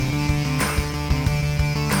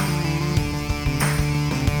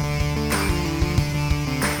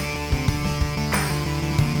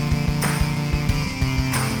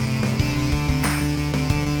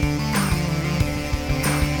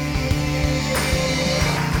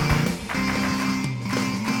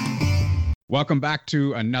Welcome back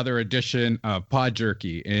to another edition of Pod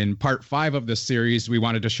Jerky. In part 5 of this series, we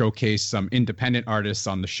wanted to showcase some independent artists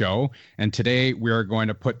on the show. And today we are going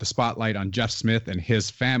to put the spotlight on Jeff Smith and his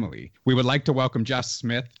family. We would like to welcome Jeff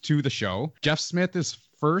Smith to the show. Jeff Smith is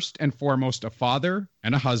first and foremost a father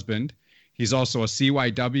and a husband. He's also a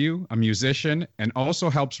CYW, a musician, and also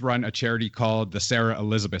helps run a charity called the Sarah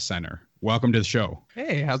Elizabeth Center. Welcome to the show.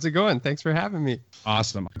 Hey, how's it going? Thanks for having me.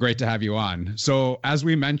 Awesome. Great to have you on. So as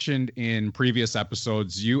we mentioned in previous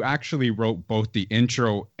episodes, you actually wrote both the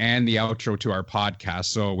intro and the outro to our podcast.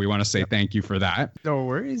 So we want to say thank you for that. No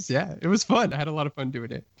worries. Yeah, it was fun. I had a lot of fun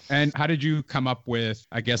doing it. And how did you come up with,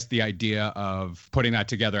 I guess, the idea of putting that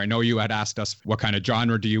together? I know you had asked us, what kind of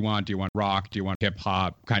genre do you want? Do you want rock? Do you want hip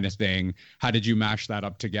hop kind of thing? How did you mash that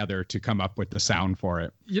up together to come up with the sound for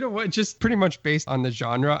it? You know what? Just pretty much based on the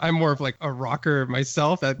genre. I'm more of like a rocker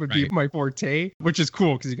myself. That would be my forte, which is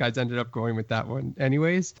cool because you guys ended up going with that one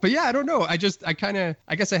anyways. But yeah, I don't know. I guess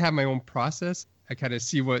I have my own process. I kind of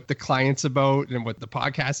see what the client's about and what the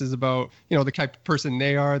podcast is about, you know, the type of person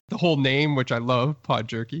they are, the whole name, which I love, Pod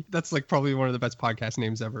Jerky. That's like probably one of the best podcast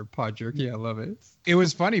names ever, Pod Jerky. I love it. It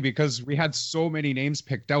was funny because we had so many names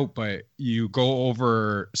picked out, but you go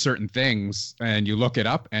over certain things and you look it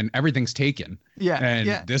up and everything's taken. Yeah.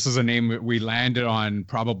 And this is a name that we landed on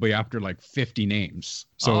probably after like 50 names.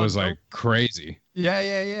 So it was like crazy.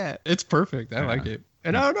 Yeah. It's perfect. I like it.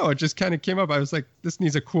 And I don't know, it just kind of came up. I was like, this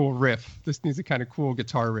needs a cool riff. This needs a kind of cool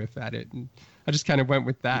guitar riff at it. And I just kind of went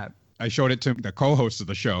with that. I showed it to the co-host of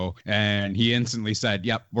the show and he instantly said,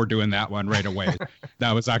 yep, we're doing that one right away.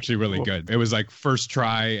 That was actually really good. It was like first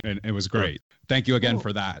try and it was great. Thank you again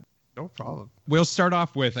for that. No problem. We'll start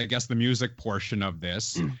off with, I guess, the music portion of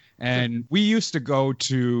this. And we used to go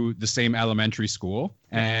to the same elementary school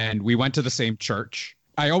and we went to the same church.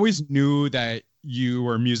 I always knew that you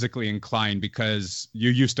were musically inclined because you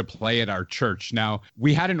used to play at our church. Now,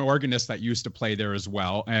 we had an organist that used to play there as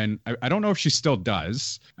well. And I don't know if she still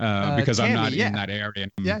does because Tammy, I'm not in that area.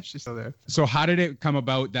 Yeah, she's still there. So how did it come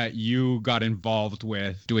about that you got involved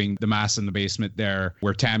with doing the Mass in the Basement there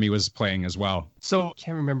where Tammy was playing as well? So I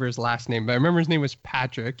can't remember his last name, but I remember his name was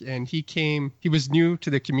Patrick. And he was new to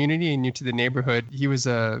the community and new to the neighborhood. He was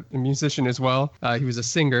a musician as well. He was a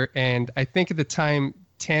singer. And I think at the time,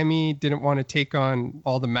 Tammy didn't want to take on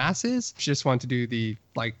all the masses. She just wanted to do the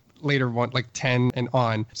later one, like 10 and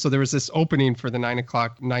on. So there was this opening for the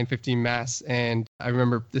 9:15 mass. And I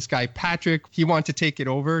remember this guy, Patrick, he wanted to take it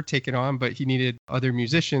on, but he needed other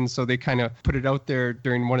musicians. So they kind of put it out there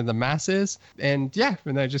during one of the masses. And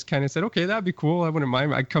I just kind of said, okay, that'd be cool. I wouldn't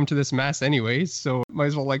mind. I'd come to this mass anyways. So might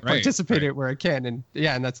as well participate it where I can. And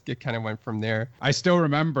it kind of went from there. I still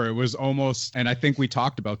remember it was almost, and I think we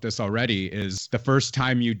talked about this already, is the first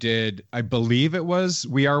time you did, I believe it was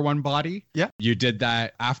We Are One Body. Yeah. You did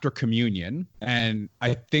that after communion. And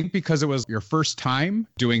I think because it was your first time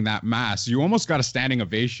doing that mass, you almost got a standing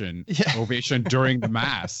ovation during the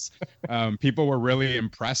mass. People were really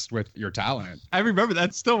impressed with your talent. I remember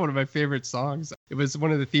that's still one of my favorite songs. It was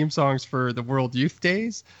one of the theme songs for the World Youth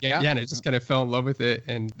Days. Yeah, and I just kind of fell in love with it.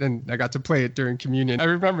 And then I got to play it during communion. I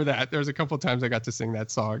remember that. There was a couple of times I got to sing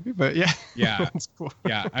that song. But yeah, that's cool.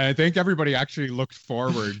 Yeah, I think everybody actually looked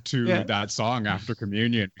forward to that song after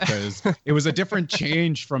communion because it was a different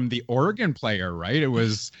change from the organ player, right? It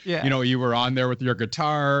was, you were on there with your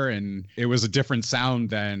guitar and it was a different sound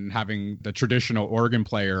than having the traditional organ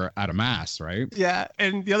player at a mass, right? Yeah.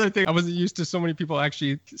 And the other thing, I wasn't used to so many people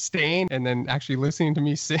actually staying and then actually listening to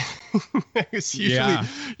me sing. It's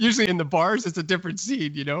usually in the bars, it's a different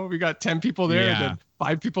scene, we got 10 people there and then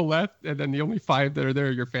 5 people left. And then the only 5 that are there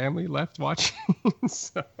are your family left watching.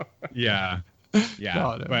 So. Yeah.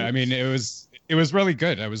 But I mean, it was really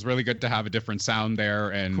good. It was really good to have a different sound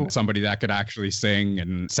there and somebody that could actually sing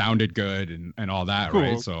and sounded good and all that,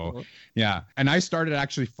 right? So, yeah. And I started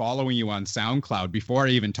actually following you on SoundCloud before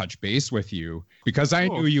I even touched base with you because I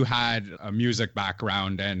knew you had a music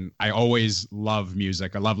background and I always love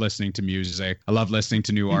music. I love listening to music. I love listening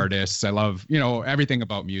to new artists. I love, everything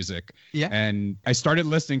about music. Yeah. And I started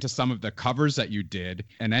listening to some of the covers that you did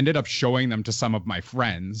and ended up showing them to some of my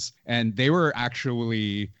friends. And they were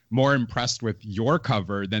actually more impressed with your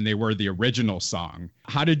cover than they were the original song.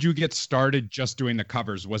 How did you get started just doing the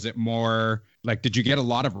covers? Was it more like, did you get a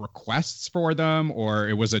lot of requests for them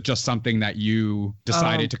or was it just something that you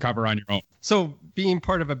decided to cover on your own? So being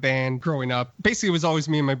part of a band growing up, basically it was always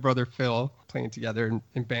me and my brother Phil playing together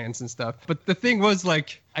in bands and stuff. But the thing was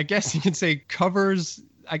I guess you could say covers,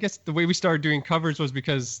 I guess the way we started doing covers was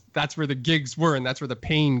because that's where the gigs were and that's where the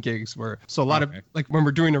paying gigs were. So a lot of when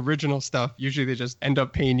we're doing original stuff, usually they just end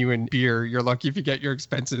up paying you in beer. You're lucky if you get your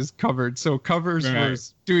expenses covered. So covers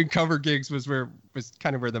was doing cover gigs was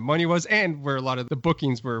kind of where the money was, and where a lot of the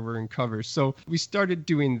bookings were in covers. So we started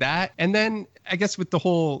doing that. And then I guess with the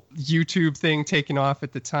whole YouTube thing taking off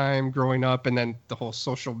at the time growing up, and then the whole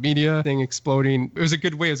social media thing exploding, it was a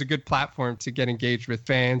good platform to get engaged with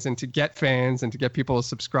fans and to get people to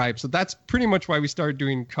subscribe. So that's pretty much why we started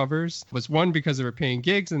doing covers, was one, because they were paying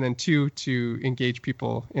gigs, and then two, to engage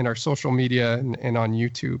people in our social media and on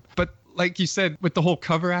YouTube. But like you said, with the whole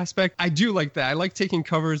cover aspect, I do like that. I like taking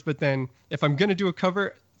covers, but then if I'm going to do a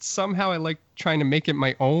cover, somehow I like trying to make it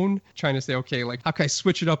my own, trying to say, okay, like, how can I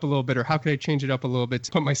switch it up a little bit, or how can I change it up a little bit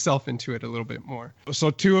to put myself into it a little bit more?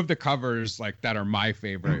 So two of the covers like that are my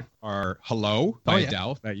favorite are Hello by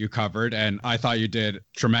Adele that you covered. And I thought you did a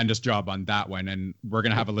tremendous job on that one. And we're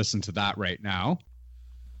going to have a listen to that right now.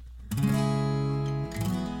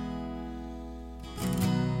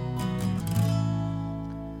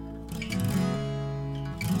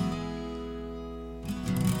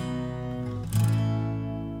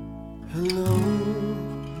 Hello,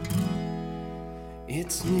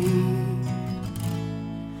 it's me.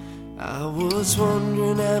 I was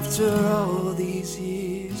wondering, after all these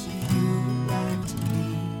years, if you'd like to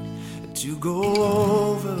meet, to go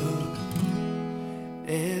over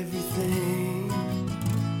everything.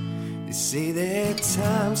 They say that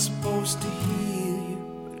time's supposed to heal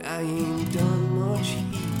you, but I ain't done much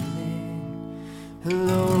healing.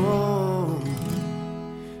 Hello,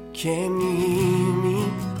 can you hear me?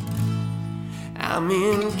 I'm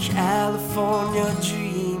in California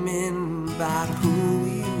dreaming about who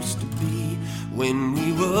we used to be when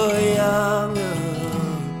we were younger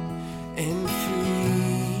and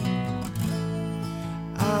free.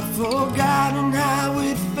 I've forgotten how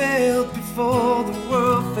it felt before the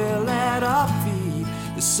world fell at our feet.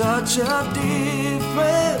 There's such a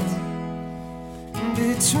difference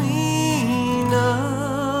between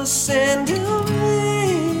us and me.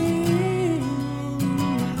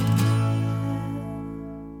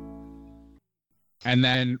 And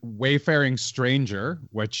then Wayfaring Stranger,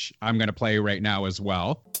 which I'm going to play right now as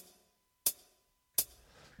well.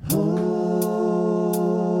 Whoa,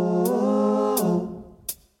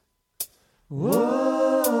 whoa.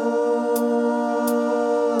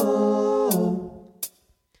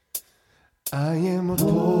 I am a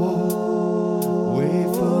poor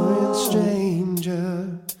wayfaring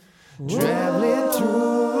stranger, traveling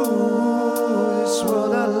through this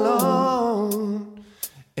world alone,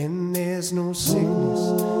 and there's no sickness,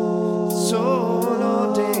 soul,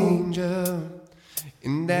 or danger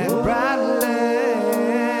in that bright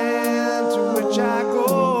land to which I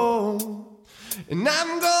go. And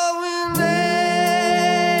I'm going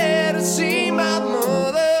there to see my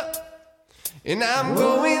mother, and I'm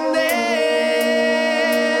going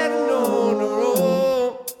there to know the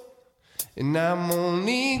road, and I'm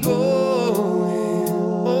only going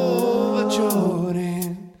over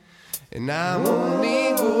Jordan, and I'm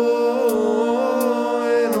only going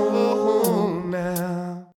over home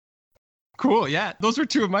now. Cool. Yeah. Those are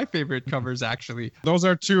two of my favorite covers, actually. Those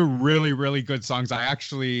are two really, really good songs. I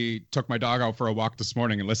actually took my dog out for a walk this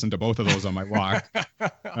morning and listened to both of those on my walk.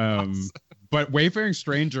 Awesome. But Wayfaring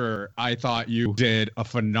Stranger, I thought you did a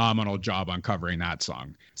phenomenal job on covering that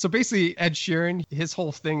song. So basically, Ed Sheeran, his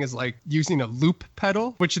whole thing is like using a loop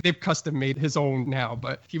pedal, which they've custom made his own now.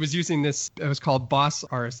 But he was using this, it was called Boss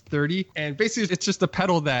RS30. And basically, it's just a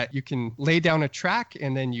pedal that you can lay down a track,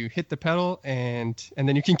 and then you hit the pedal, and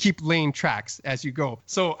then you can keep laying tracks as you go.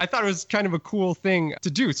 So I thought it was kind of a cool thing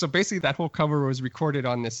to do. So basically, that whole cover was recorded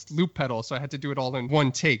on this loop pedal. So I had to do it all in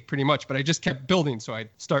one take, pretty much. But I just kept building. So I'd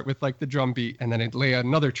start with like the drum beat, and then I'd lay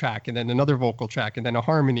another track, and then another vocal track, and then a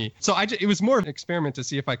harmony. So it was more of an experiment to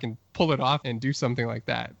see if I can pull it off and do something like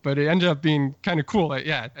that. But it ended up being kind of cool. I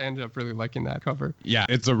ended up really liking that cover. Yeah,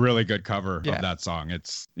 it's a really good cover of that song.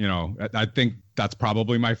 It's, I think that's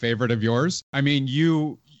probably my favorite of yours. I mean,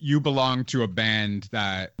 you belong to a band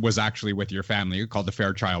that was actually with your family called the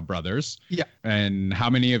Fairchild Brothers. Yeah. And how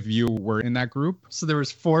many of you were in that group? So there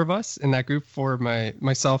was 4 of us in that group, 4 of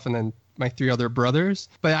myself and then my 3 other brothers.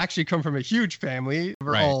 But I actually come from a huge family.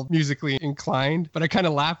 We're all musically inclined. But I kind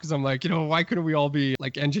of laugh because I'm like, why couldn't we all be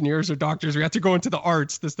like engineers or doctors? We have to go into the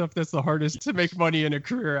arts, the stuff that's the hardest to make money and a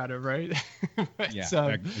career out of, right?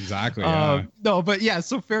 Exactly. No, but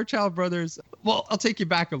so Fairchild Brothers, well, I'll take you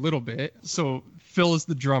back a little bit. So Phil is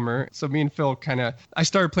the drummer. So me and Phil I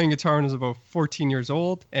started playing guitar when I was about 14 years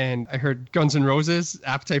old, and I heard Guns N' Roses,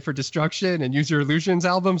 Appetite for Destruction, and Use Your Illusions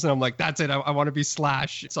albums. And I'm like, that's it. I want to be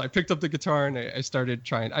Slash. So I picked up the guitar and I started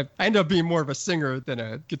trying. I ended up being more of a singer than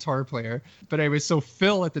a guitar player. But anyway, so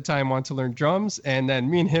Phil at the time wanted to learn drums. And then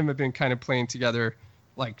me and him have been kind of playing together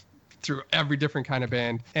like through every different kind of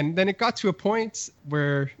band. And then it got to a point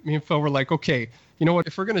where me and Phil were like, okay, you know what,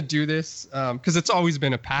 if we're going to do this, because it's always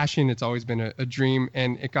been a passion, it's always been a dream.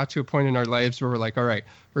 And it got to a point in our lives where we're like, all right,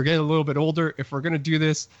 we're getting a little bit older. If we're going to do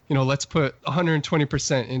this, you know, let's put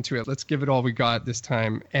 120% into it. Let's give it all we got this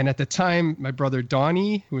time. And at the time, my brother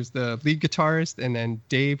Donnie, who was the lead guitarist, and then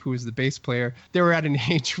Dave, who was the bass player, they were at an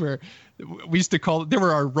age where we used to call it, they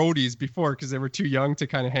were our roadies before because they were too young to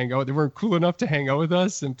kind of hang out. They weren't cool enough to hang out with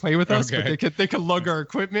us and play with us, but they could lug our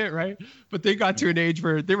equipment, right? But they got to an age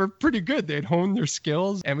where they were pretty good. They had honed their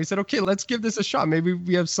skills. And we said, okay, let's give this a shot. Maybe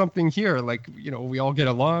we have something here. Like, you know, we all get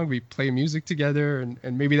along, we play music together, and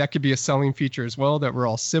maybe that could be a selling feature as well, that we're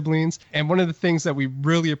all siblings. And one of the things that we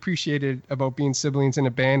really appreciated about being siblings in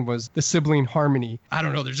a band was the sibling harmony. I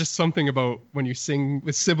don't know, there's just something about when you sing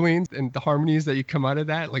with siblings and the harmonies that you come out of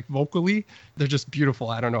that, like vocally, they're just beautiful.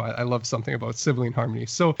 I don't know. I love something about sibling harmony.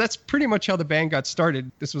 So that's pretty much how the band got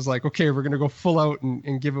started. This was like, okay, we're going to go full out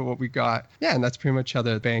and give it what we got. Yeah, and that's pretty much how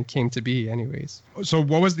the band came to be anyways. So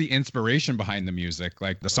what was the inspiration behind the music?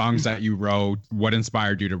 Like the songs that you wrote, what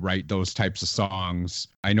inspired you to write those types of songs?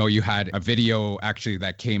 I know you had a video actually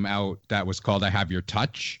that came out that was called I Have Your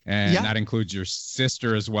Touch, and that includes your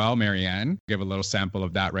sister as well, Marianne. Give a little sample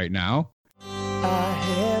of that right now. I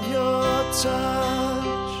have your touch.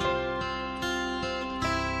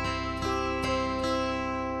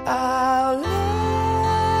 I'll lay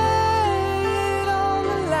it on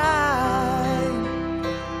the line.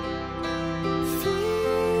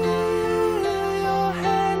 Feel your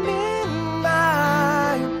hand in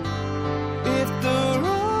mine. If the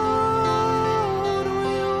road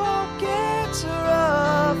we walk gets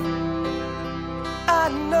rough, I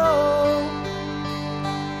know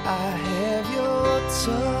I have your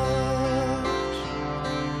touch.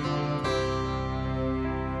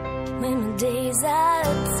 When the days are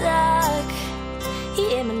dark,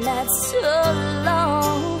 yeah, my nights so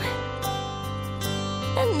long,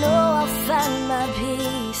 I know I'll find my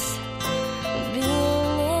peace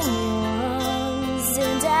being in your arms.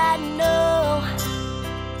 And I know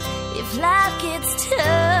if life gets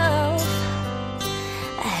tough,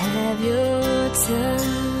 I have your touch.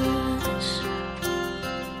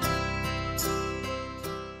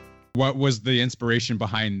 What was the inspiration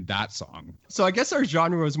behind that song? So I guess our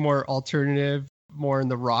genre was more alternative, more in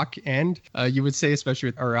the rock end, you would say, especially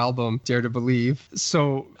with our album, Dare to Believe.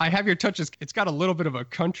 So I Have Your Touch, it's got a little bit of a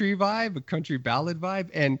country vibe, a country ballad vibe.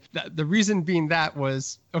 And the reason being that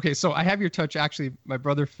was, okay, so I Have Your Touch, actually, my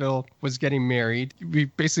brother Phil was getting married. We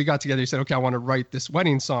basically got together, he said, okay, I want to write this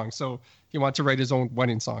wedding song. So he wanted to write his own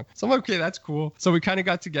wedding song. So I'm like, okay, that's cool. So we kind of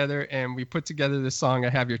got together and we put together this song, I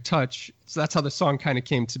Have Your Touch. So that's how the song kind of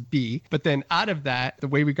came to be. But then out of that, the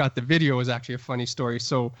way we got the video was actually a funny story.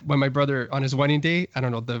 So when my brother, on his wedding day, I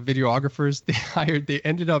don't know, the videographers they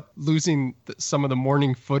ended up losing some of the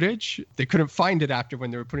morning footage. They couldn't find it after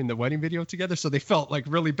when they were putting the wedding video together. So they felt like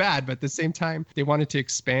really bad. But at the same time, they wanted to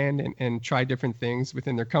expand and try different things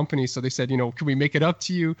within their company. So they said, you know, can we make it up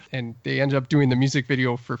to you? And they ended up doing the music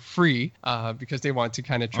video for free because they wanted to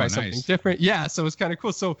kind of try something different. Yeah, so it was kind of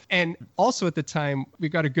cool. So, and also at the time, we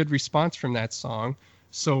got a good response from that song.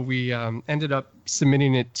 So we ended up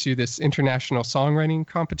submitting it to this international songwriting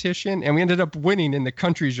competition, and we ended up winning in the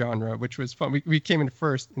country genre, which was fun. We came in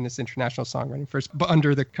first in this international songwriting first, but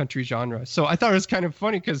under the country genre. So I thought it was kind of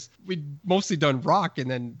funny because we'd mostly done rock,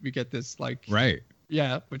 and then we get this like... Right.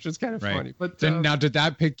 Yeah, which was kind of funny. But now, did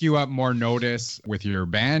that pick you up more notice with your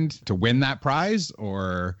band to win that prize,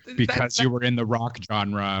 or because you were in the rock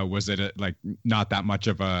genre, was it like not that much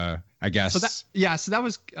of a, I guess? So that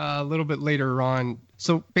was a little bit later on.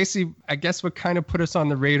 So basically, I guess what kind of put us on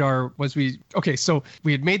the radar was so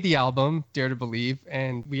we had made the album, Dare to Believe,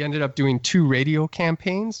 and we ended up doing 2 radio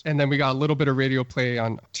campaigns. And then we got a little bit of radio play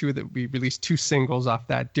on we released 2 singles off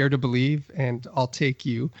that, Dare to Believe and I'll Take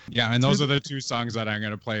You. Yeah, and those are the 2 songs that I'm going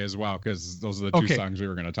to play as well, because those are the 2 songs we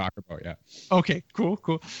were going to talk about, yeah. Okay, cool.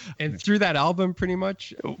 And through that album, pretty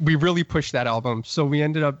much, we really pushed that album. So we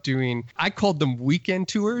ended up doing, I called them weekend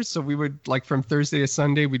tours. So we would, like from Thursday to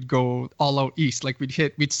Sunday, we'd go all out east. Like we'd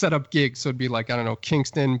set up gigs. So it'd be like, I don't know,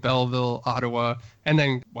 Kingston, Belleville, Ottawa, and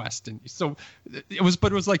then west and east. So it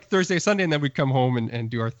was like Thursday, Sunday, and then we'd come home and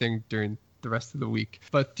do our thing during the rest of the week.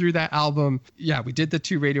 But through that album, yeah, we did the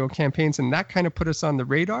 2 radio campaigns, and that kind of put us on the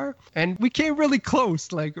radar. And we came really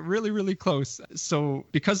close, like really, really close. So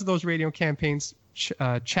because of those radio campaigns,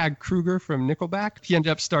 Chad Kruger from Nickelback. He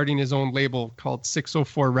ended up starting his own label called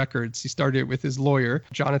 604 Records. He started it with his lawyer,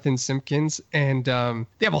 Jonathan Simpkins, and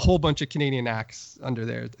they have a whole bunch of Canadian acts under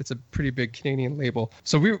there. It's a pretty big Canadian label.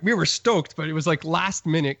 So we were stoked, but it was like last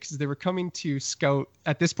minute because they were coming to scout.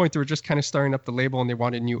 At this point, they were just kind of starting up the label and they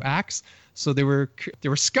wanted new acts. So they were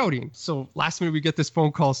scouting. So last minute we get this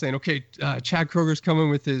phone call saying, okay, Chad Kroger's coming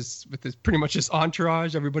with his pretty much his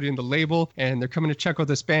entourage, everybody in the label, and they're coming to check out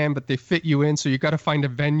this band, but they fit you in. So you got to find a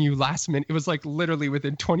venue last minute. It was like literally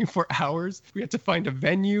within 24 hours. We had to find a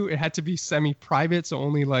venue. It had to be semi-private, so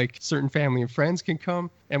only like certain family and friends can come.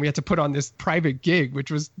 And we had to put on this private gig, which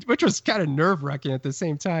was kind of nerve-wracking at the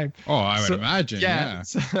same time. Oh, I would imagine. Yeah.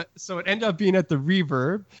 So it ended up being at the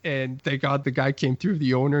Reverb, and thank God the guy came through,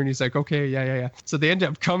 the owner, and he's like, okay, yeah. So they ended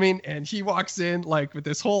up coming, and he walks in like with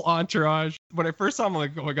this whole entourage. When I first saw him, I'm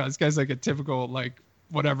like, oh my God, this guy's like a typical like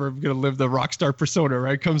whatever, I'm gonna live the rock star persona,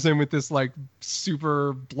 right? Comes in with this like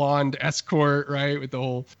super blonde escort, right, with the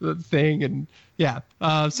whole thing, and yeah.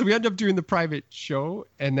 So we ended up doing the private show,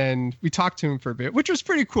 and then we talked to him for a bit, which was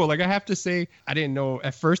pretty cool. Like I have to say, I didn't know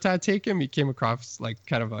at first how to take him. He came across like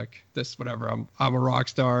kind of like this whatever, I'm a rock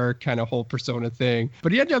star kind of whole persona thing,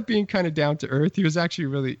 but he ended up being kind of down to earth. He was a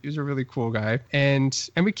really cool guy, and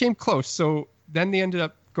we came close. So then they ended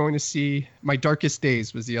up going to see My Darkest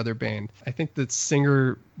Days was the other band. I think the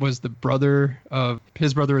singer was the brother of,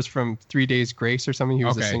 his brother was from 3 Days Grace or something. He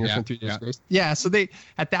was the singer from 3 Days Grace. Yeah, so they,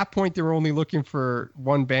 at that point, they were only looking for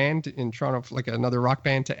one band in Toronto, like another rock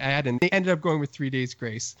band to add, and they ended up going with 3 Days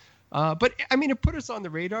Grace. But I mean, it put us on the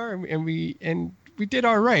radar, and we did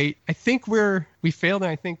all right. I think we failed, and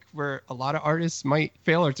I think where a lot of artists might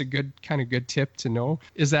fail, or it's a good tip to know,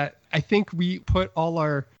 is that I think we put all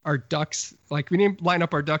our ducks, like we didn't line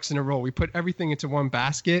up our ducks in a row. We put everything into one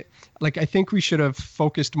basket. Like I think we should have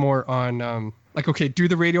focused more on like, okay, do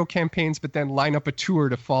the radio campaigns, but then line up a tour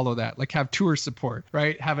to follow that. Like have tour support,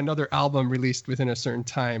 right? Have another album released within a certain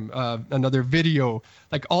time, another video.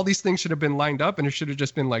 Like all these things should have been lined up, and it should have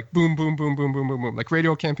just been like boom, boom, boom, boom, boom, boom, boom. Like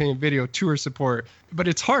radio campaign, video, tour support. But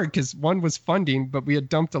it's hard because one was funding, but we had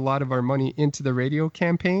dumped a lot of our money into the radio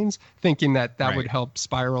campaigns, thinking that would help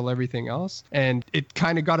spiral everything else. And it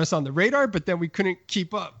kind of got us on the radar, but then we couldn't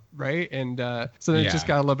keep up. Right. And so then it just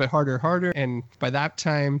got a little bit harder. And by that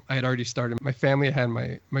time, I had already started my family. I had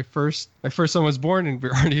my first son was born, and we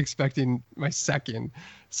were already expecting my second.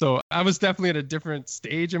 So I was definitely at a different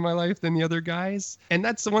stage in my life than the other guys. And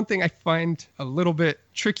that's the one thing I find a little bit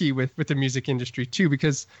tricky with the music industry too,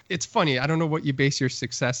 because it's funny. I don't know what you base your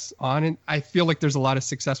success on. And I feel like there's a lot of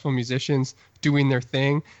successful musicians doing their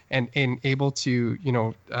thing and able to,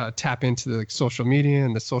 tap into the social media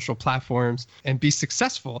and the social platforms and be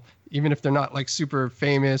successful, even if they're not like super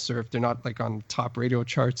famous or if they're not like on top radio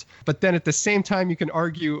charts. But then at the same time, you can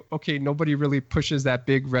argue, okay, nobody really pushes that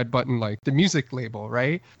big red button like the music label,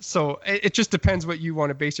 right? So it just depends what you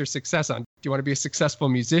want to base your success on. Do you want to be a successful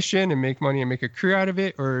musician and make money and make a career out of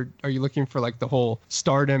it? Or are you looking for like the whole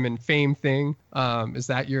stardom and fame thing? Is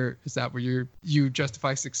that where you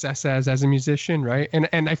justify success as a musician, right?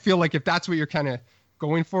 And I feel like if that's what you're kind of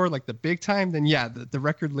going for, like the big time, then yeah, the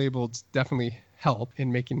record labels definitely help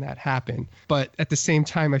in making that happen. But at the same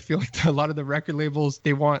time, I feel like a lot of the record labels,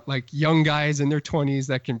 they want like young guys in their 20s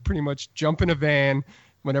that can pretty much jump in a van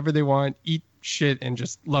whenever they want, eat shit, and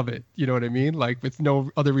just love it. You know what I mean? Like with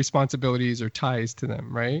no other responsibilities or ties to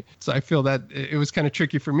them, right? So I feel that it was kind of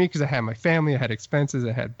tricky for me because I had my family, I had expenses,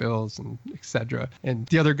 I had bills, and etc. And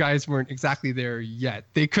the other guys weren't exactly there yet.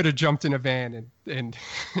 They could have jumped in a van and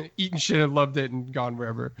eaten shit and loved it and gone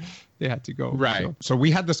wherever they had to go. Right. So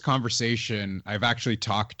we had this conversation. I've actually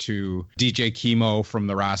talked to DJ Chemo from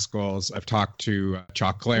the Rascals. I've talked to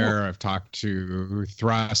Chalk Claire. I've talked to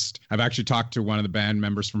Thrust. I've actually talked to one of the band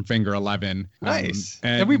members from Finger 11. Nice.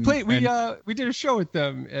 And we did a show with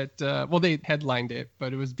them at they headlined it,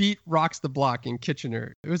 but it was Beat Rocks the Block in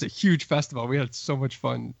Kitchener. It was a huge festival. We had so much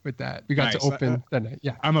fun with that. We got to open that night.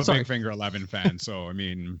 Yeah. I'm a big Finger 11 fan, so I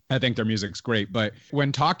mean, I think their music's great. But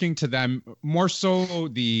when talking to them, more so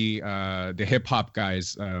the hip hop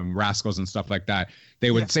guys, Rascals and stuff like that,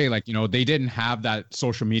 they would say like, they didn't have that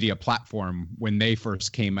social media platform when they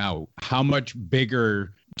first came out. How much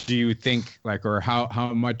bigger do you think, like, or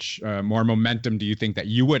how much more momentum do you think that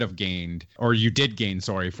you would have gained, or you did gain,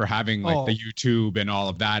 for having like the YouTube and all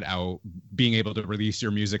of that out being able to release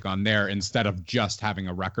your music on there instead of just having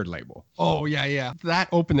a record label. Oh, yeah. That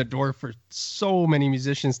opened the door for so many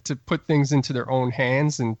musicians to put things into their own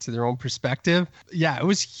hands and to their own perspective. Yeah, it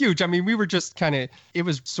was huge. I mean, we were just it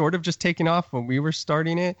was sort of just taking off when we were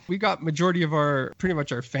starting it. We got majority of pretty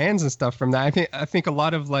much our fans and stuff from that. I think a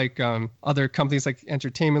lot of like other companies like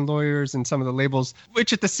Entertainment Lawyers and some of the labels,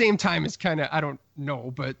 which at the same time is kind of, I don't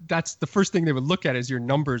know, but that's the first thing they would look at is your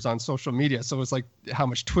numbers on social media. So it was like how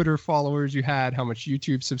much Twitter followers you had, how much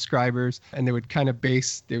YouTube subscribers, and they would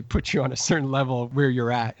put you on a certain level where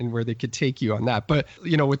you're at and where they could take you on that. But,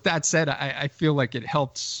 with that said, I feel like it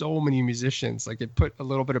helped so many musicians. Like it put a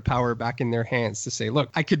little bit of power back in their hands to say, look,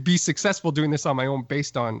 I could be successful doing this on my own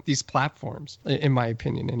based on these platforms, in my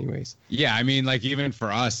opinion, anyways. Yeah. I mean, like even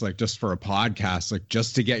for us, like just for a podcast, like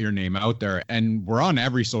just to get your name out there, and we're on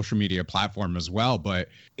every social media platform as well, but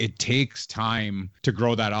it takes time to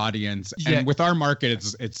grow that audience. Yeah. And with our market,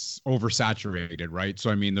 it's oversaturated, right? So,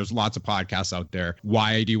 I mean, there's lots of podcasts out there.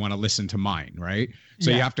 Why do you want to listen to mine, right? So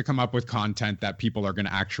you have to come up with content that people are going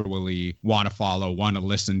to actually want to follow, want to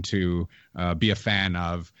listen to, be a fan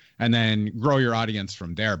of, and then grow your audience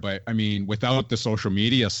from there. But I mean, without the social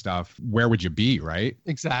media stuff, where would you be, right?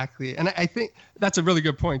 Exactly. And I think that's a really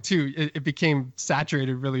good point too. It became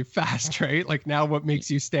saturated really fast, right? Like now what makes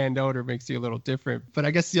you stand out or makes you a little different. But I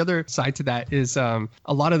guess the other side to that is a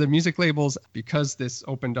lot of the music labels, because this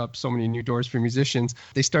opened up so many new doors for musicians,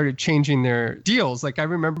 they started changing their deals. Like I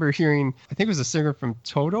remember hearing, I think it was a singer from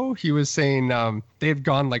Toto. He was saying they had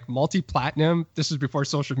gone like multi-platinum. This was before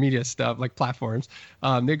social media stuff, like platforms.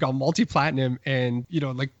 They got multi-platinum, and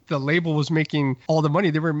like the label was making all the money.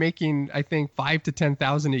 They were making, I think, 5,000 to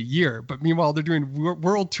 10,000 a year. But meanwhile, they're doing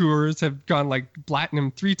world tours, have gone like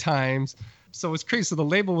platinum 3 times. So it's crazy. So the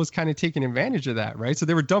label was kind of taking advantage of that, right? So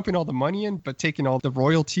they were dumping all the money in, but taking all the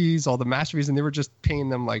royalties, all the master fees, and they were just paying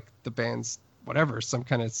them like the band's whatever, some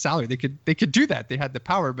kind of salary. They could do that. They had the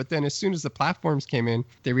power. But then as soon as the platforms came in,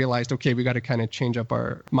 they realized, okay, we got to kind of change up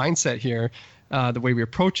our mindset here, the way we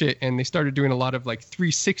approach it. And they started doing a lot of like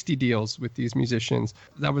 360 deals with these musicians.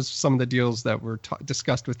 That was some of the deals that were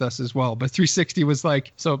discussed with us as well. But 360 was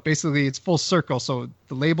like, so basically it's full circle. So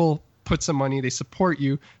the label put some money, they support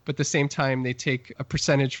you, but at the same time they take a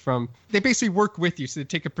percentage they basically work with you. So they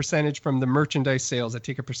take a percentage from the merchandise sales, they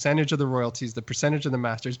take a percentage of the royalties, the percentage of the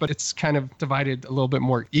masters, but it's kind of divided a little bit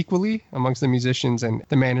more equally amongst the musicians and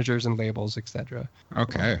the managers and labels, etc.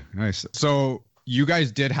 Okay, nice. So you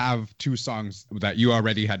guys did have 2 songs that you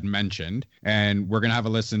already had mentioned, and we're going to have a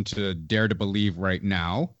listen to Dare to Believe right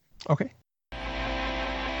now. Okay.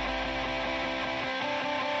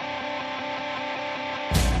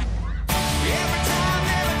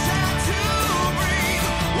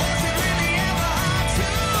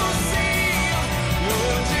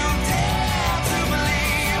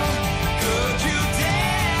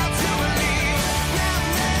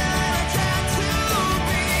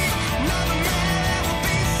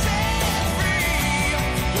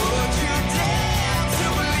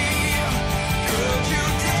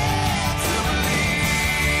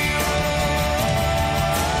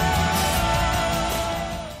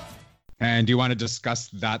 And do you want to discuss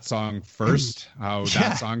that song first? How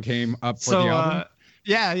that song came up for the album?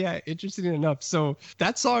 Yeah. Interesting enough. So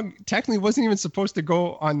that song technically wasn't even supposed to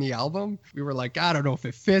go on the album. We were like, I don't know if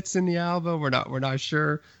it fits in the album. We're not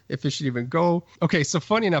sure if it should even go. Okay, so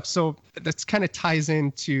funny enough, so that's kind of ties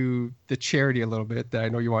into the charity a little bit that I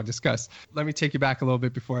know you want to discuss. Let me take you back a little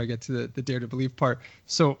bit before I get to the Dare to Believe part.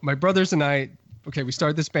 So my brothers and I, we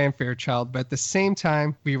started this band Fairchild, but at the same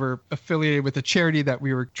time, we were affiliated with a charity that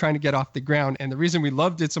we were trying to get off the ground. And the reason we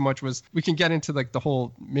loved it so much was we can get into like the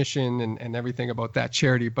whole mission and everything about that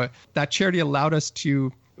charity. But that charity allowed us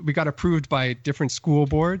we got approved by different school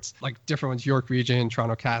boards, like different ones, York Region,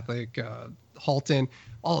 Toronto Catholic, Halton,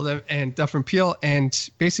 all of them, and Dufferin Peel. And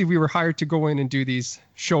basically we were hired to go in and do these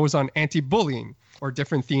shows on anti-bullying or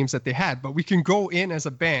different themes that they had. But we can go in as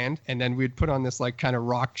a band, and then we'd put on this like kind of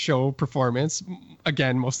rock show performance,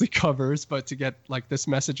 again, mostly covers, but to get like this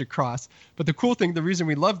message across. But the cool thing, the reason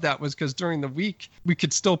we loved that was because during the week, we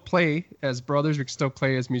could still play as brothers, we could still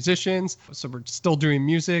play as musicians. So we're still doing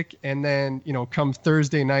music. And then, come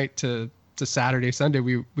Thursday night to Saturday, Sunday,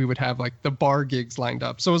 we would have like the bar gigs lined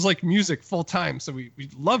up. So it was like music full time. So we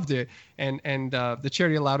loved it. And the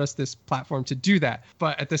charity allowed us this platform to do that.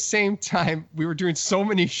 But at the same time, we were doing so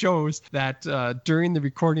many shows that during the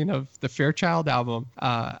recording of the Fairchild album,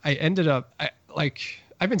 I ended up,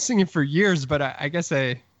 I've been singing for years, but I guess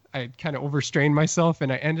I I kind of overstrained myself,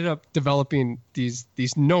 and I ended up developing these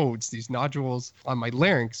nodes, these nodules on my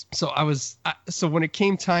larynx. So so when it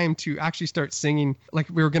came time to actually start singing, like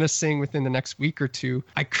we were going to sing within the next week or two,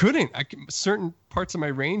 I couldn't. Certain parts of my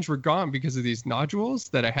range were gone because of these nodules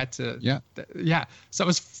that I had to. Yeah. So I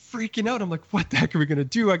was freaking out. I'm like, what the heck are we going to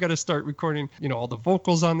do? I got to start recording, all the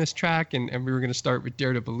vocals on this track. And we were going to start with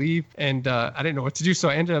Dare to Believe. And I didn't know what to do. So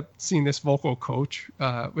I ended up seeing this vocal coach,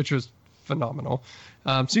 which was phenomenal.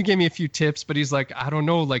 So he gave me a few tips, but he's like, I don't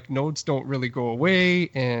know, like nodes don't really go away,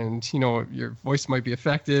 and your voice might be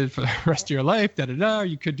affected for the rest of your life.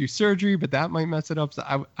 You could do surgery, but that might mess it up.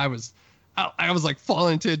 So I was like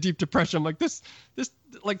falling into a deep depression. I'm like, this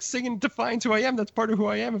like singing defines who I am. That's part of who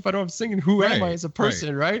I am. If I don't have singing, who am I as a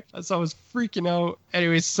person, right? So I was freaking out.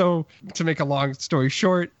 Anyways, so to make a long story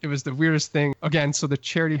short, it was the weirdest thing. Again, so the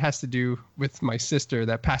charity has to do with my sister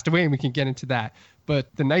that passed away, and we can get into that.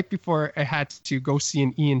 But the night before I had to go see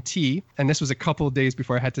an ENT, and this was a couple of days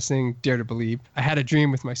before I had to sing Dare to Believe, I had a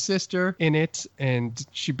dream with my sister in it, and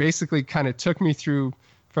she basically kind of took me through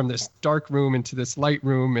from this dark room into this light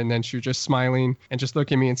room, and then she was just smiling and just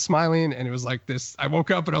looking at me and smiling, and it was like this. I woke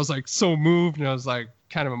up and I was like so moved, and I was like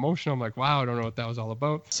kind of emotional. I'm like, wow, I don't know what that was all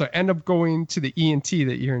about. So I end up going to the ENT,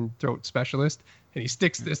 the ear and throat specialist, and he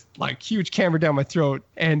sticks this like huge camera down my throat,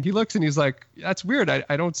 and he looks and he's like, that's weird.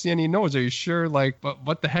 I don't see any nodes. Are you sure? Like, but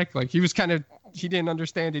what the heck? Like, he didn't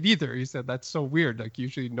understand it either. He said, that's so weird. Like,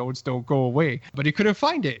 usually nodes don't go away, but he couldn't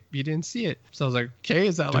find it. He didn't see it. So I was like, okay,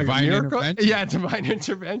 is that like a miracle? Yeah, divine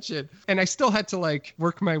intervention. And I still had to like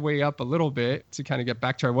work my way up a little bit to kind of get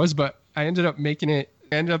back to where I was, but I ended up making it.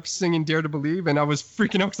 I ended up singing Dare to Believe, and I was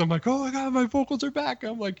freaking out because I'm like, oh my God, my vocals are back.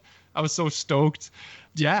 I'm like, I was so stoked.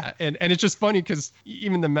 Yeah. And it's just funny because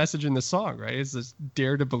even the message in the song, right, is this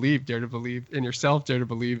dare to believe in yourself, dare to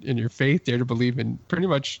believe in your faith, dare to believe in pretty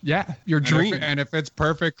much, your dream. And if it's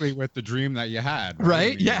perfectly with the dream that you had.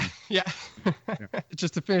 Right? I mean, yeah.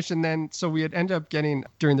 Just to finish. And then, so we had ended up getting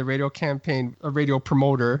during the radio campaign, a radio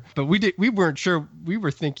promoter, but we weren't sure. We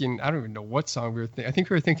were thinking, I don't even know what song we were thinking. I think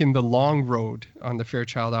we were thinking The Long Road on the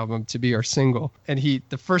Fairchild album to be our single. And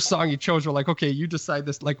the first song he chose, we're like, okay, you decide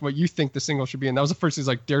this, like what you think the single should be. And that was the first, he's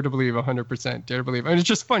like, Dare to Believe 100%, Dare to Believe. And it's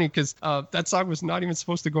just funny because that song was not even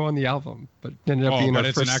supposed to go on the album, but ended up being our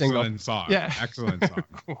first single. Excellent song. Yeah. Excellent song.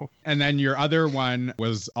 Cool. And then your other one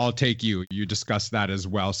was I'll Take You. You discussed that as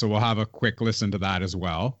well. So we'll have a quick listen to that as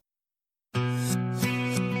well.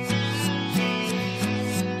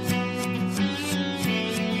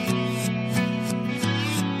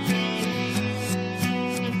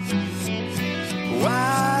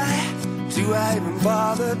 Why do I even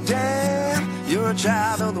bother? Damn, you're a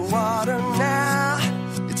child of the water now.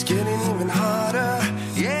 It's getting even harder.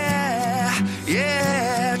 Yeah,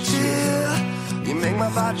 chill. You make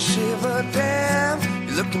my body shiver. Damn,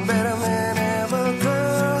 you're looking better than ever,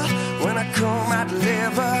 girl. When I come, I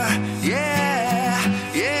deliver. Yeah.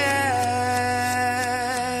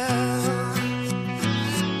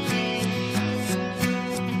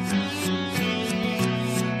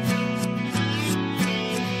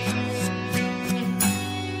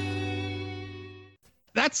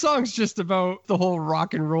 That song's just about the whole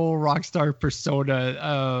rock and roll rock star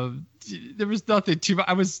persona. There was nothing too much.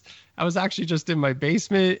 I was actually just in my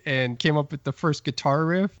basement and came up with the first guitar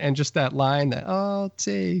riff and just that line that I'll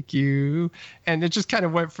take you. And it just kind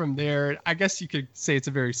of went from there. I guess you could say it's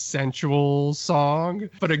a very sensual song,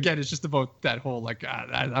 but again, it's just about that whole, like,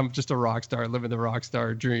 I'm just a rock star, living the rock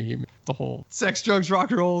star dream, the whole sex, drugs, rock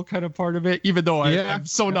and roll kind of part of it, even though I'm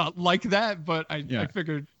so not like that, but I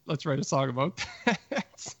figured let's write a song about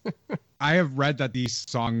that. I have read that these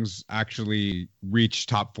songs actually reach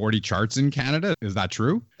top 40 charts in Canada. Is that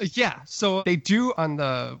true? Yeah. So they do on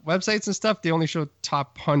the websites and stuff. They only show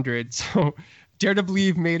top 100. So Dare to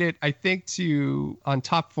Believe made it, I think, on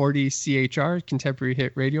top 40 CHR, Contemporary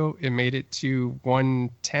Hit Radio. It made it to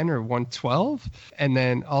 110 or 112. And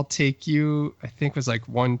then I'll Take You, I think, was like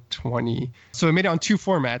 120. So it made it on two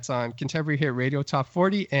formats, on Contemporary Hit Radio top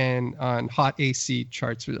 40 and on Hot AC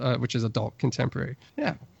charts, which is adult contemporary.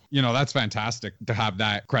 Yeah. That's fantastic to have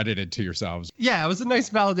that credited to yourselves. Yeah, it was a nice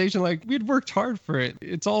validation. Like, we'd worked hard for it.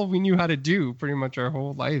 It's all we knew how to do pretty much our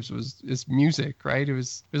whole lives is music, right? It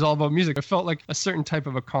was all about music. It felt like a certain type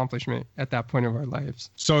of accomplishment at that point of our lives.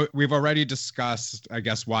 So we've already discussed, I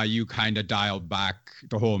guess, why you kind of dialed back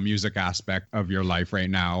the whole music aspect of your life right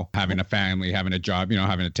now, having a family, having a job,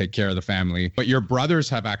 having to take care of the family. But your brothers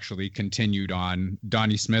have actually continued on.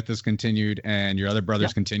 Donnie Smith has continued, and your other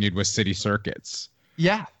brothers continued with City Circuits.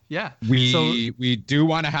 Yeah. Yeah. We do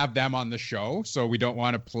want to have them on the show, so we don't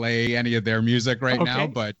want to play any of their music right now,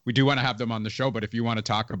 but we do want to have them on the show. But if you want to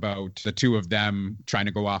talk about the two of them trying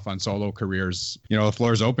to go off on solo careers, the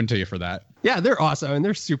floor is open to you for that. Yeah, they're awesome and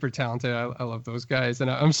they're super talented. I love those guys,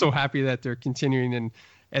 and I'm so happy that they're continuing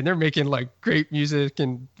and they're making like great music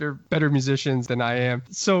and they're better musicians than I am.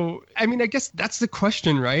 So, I mean, I guess that's the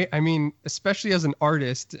question, right? I mean, especially as an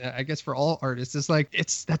artist, I guess for all artists,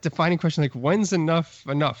 it's that defining question, like when's enough?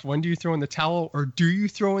 When do you throw in the towel, or do you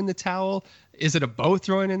throw in the towel? Is it about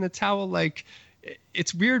throwing in the towel? Like,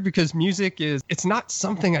 it's weird because it's not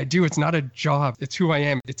something I do. It's not a job. It's who I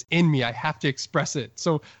am. It's in me. I have to express it.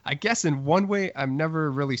 So I guess in one way, I'm never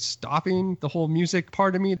really stopping the whole music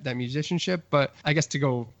part of me, that musicianship. But I guess to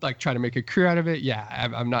go like try to make a career out of it, yeah,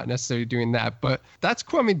 I'm not necessarily doing that. But that's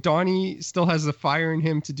cool. I mean, Donnie still has the fire in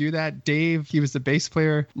him to do that. Dave, he was the bass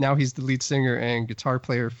player. Now he's the lead singer and guitar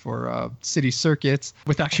player for City Circuits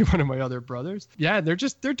with actually one of my other brothers. Yeah, they're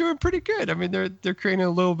doing pretty good. I mean, they're creating a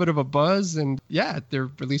little bit of a buzz, and yeah,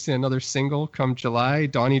 they're releasing another single come July.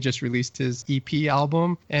 Donnie just released his EP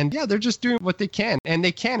album, and yeah, they're just doing what they can, and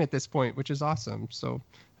they can at this point, which is awesome. So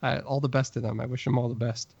all the best to them. I wish them all the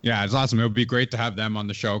best. Yeah, it's awesome. It would be great to have them on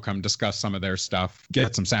the show, come discuss some of their stuff,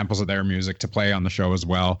 get some samples of their music to play on the show as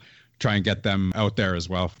well. Try and get them out there as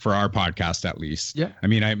well for our podcast, at least. Yeah. I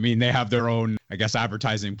mean, they have their own, I guess,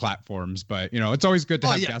 advertising platforms, but it's always good to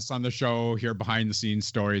have guests on the show, hear behind the scenes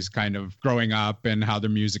stories, kind of growing up and how their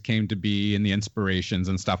music came to be and the inspirations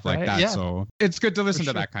and stuff like that. Yeah. So it's good to listen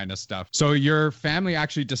to that kind of stuff. So your family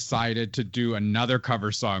actually decided to do another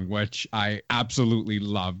cover song, which I absolutely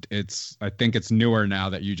loved. I think it's newer now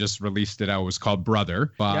that you just released it out. It was called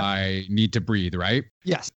Brother by Need to Breathe, right?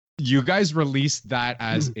 Yes. You guys released that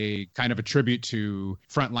as a kind of a tribute to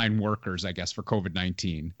frontline workers, I guess, for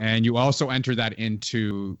COVID-19. And you also enter that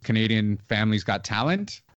into Canadian Families Got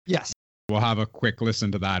Talent. Yes. We'll have a quick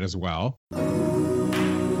listen to that as well.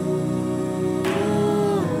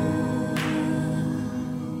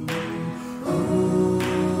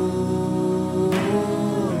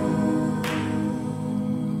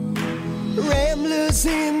 Ramblers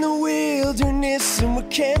in the wilderness, and we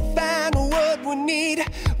can't find what we need.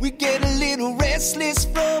 We get a little restless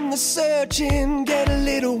from the searching, get a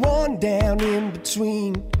little worn down in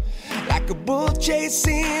between. Like a bull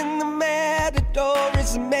chasing the matador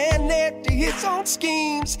is a man left to his own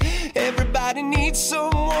schemes. Everybody needs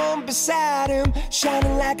someone beside him,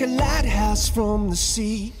 shining like a lighthouse from the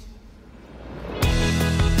sea.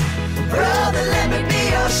 Brother, let me be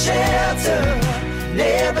your shelter,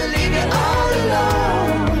 never leave you all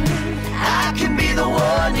alone. I can be the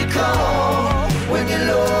one you call when you're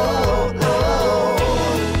low.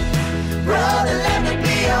 Brother, let me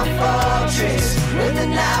be your fortress when the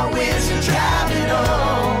night winds are driving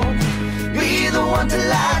on. Be the one to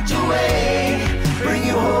light your way, bring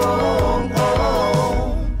you home.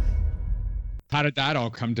 How did that all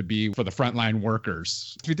come to be for the frontline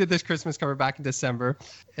workers? We did this Christmas cover back in December,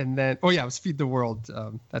 and then it was Feed the World.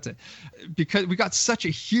 That's it. Because we got such a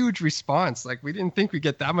huge response. Like, we didn't think we'd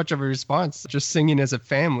get that much of a response just singing as a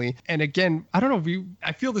family. And again, I don't know,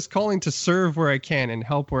 I feel this calling to serve where I can and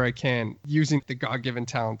help where I can using the God-given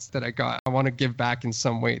talents that I got. I want to give back in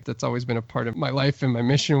some way. That's always been a part of my life and my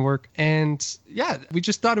mission work. And yeah, we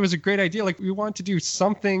just thought it was a great idea. Like, we want to do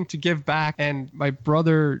something to give back. And my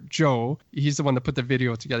brother Joe, he's the one that put the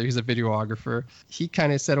video together. He's a videographer. He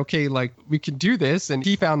kind of said, okay, like, we can do this. And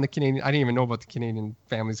he found I didn't even know about the Canadian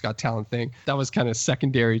Families Got Talent thing. That was kind of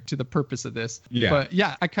secondary to the purpose of this. Yeah. But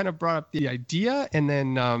yeah, I kind of brought up the idea. And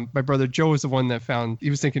then my brother Joe was the one that he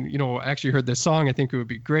was thinking, I actually heard this song. I think it would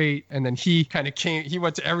be great. And then he kind of he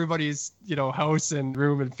went to everybody's, house and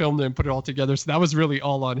room and filmed it and put it all together. So that was really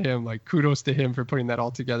all on him. Like, kudos to him for putting that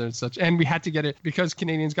all together and such. And we had to get it because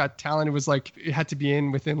Canadians Got Talent. It was like, it had to be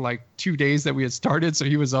in within like 2 days that we had started. So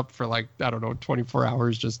he was up for like, 24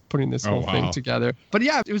 hours just putting this whole thing together. But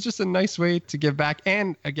yeah, it was just a nice way to give back.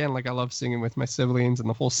 And again, like, I love singing with my siblings and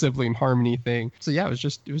the whole sibling harmony thing. So yeah, it was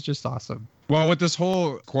just awesome. Well, with this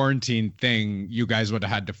whole quarantine thing, you guys would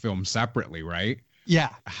have had to film separately, right? Yeah.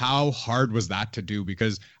 How hard was that to do?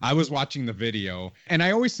 Because I was watching the video, and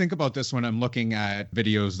I always think about this when I'm looking at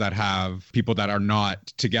videos that have people that are not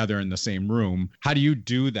together in the same room. How do you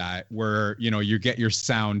do that where, you get your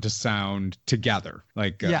sound to sound together,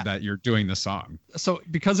 like that you're doing the song? So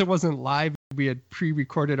because it wasn't live, We had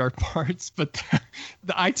pre-recorded our parts, but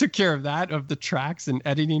I took care of that, of the tracks and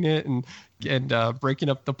editing it and breaking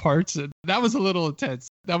up the parts. And that was a little intense.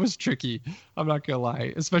 That was tricky. I'm not going to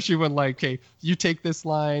lie, especially when like, okay, you take this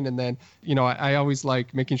line and then, I always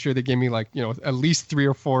like making sure they give me like, at least 3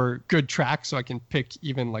 or 4 good tracks so I can pick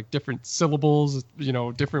even like different syllables,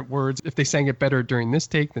 different words. If they sang it better during this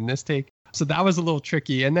take than this take. So that was a little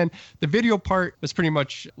tricky. And then the video part was pretty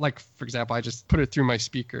much like, for example, I just put it through my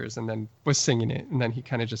speakers and then was singing it. And then he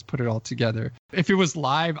kind of just put it all together. If it was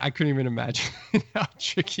live, I couldn't even imagine how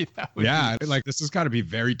tricky that would be. Yeah, like this has got to be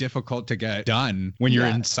very difficult to get done when you're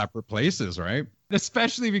in separate places, right?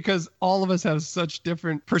 Especially because all of us have such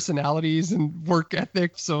different personalities and work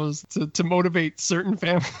ethics. So to motivate certain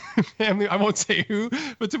family, I won't say who,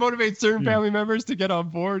 but to motivate certain family members to get on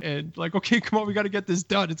board and like, okay, come on, we got to get this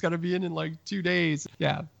done. It's got to be in like 2 days.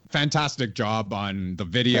 Yeah. Fantastic job on the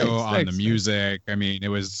video, the music. I mean,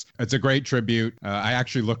 it's a great tribute. I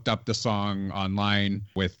actually looked up the song online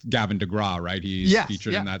with Gavin DeGraw, right? He's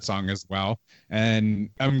featured in that song as well. And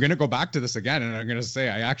I'm going to go back to this again. And I'm going to say,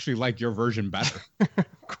 I actually like your version better.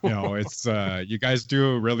 Cool. It's you guys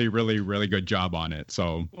do a really, really, really good job on it.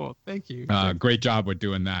 So thank you. Great job with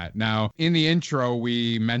doing that. Now, in the intro,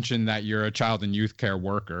 we mentioned that you're a child and youth care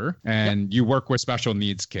worker and you work with special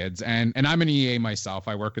needs kids. And I'm an EA myself.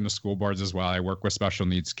 I work in the school boards as well. I work with special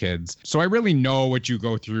needs kids. So I really know what you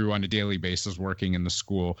go through on a daily basis working in the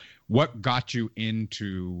school. What got you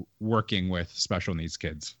into working with special needs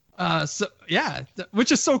kids?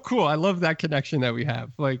 Which is so cool. I love that connection that we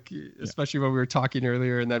have, like, especially when we were talking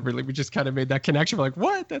earlier and that really, we just kind of made that connection. We're like,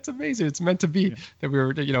 what? That's amazing. It's meant to be that we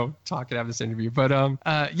were, talking, have this interview. But,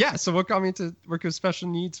 so what got me to work with special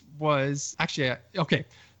needs was actually,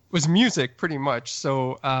 was music pretty much.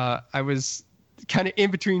 So, I was kind of in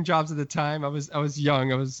between jobs at the time. I was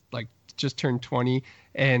young. I was like, just turned 20.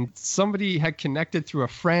 And somebody had connected through a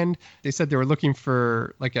friend. They said they were looking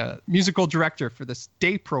for like a musical director for this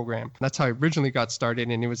day program. That's how I originally got started.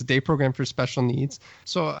 And it was a day program for special needs.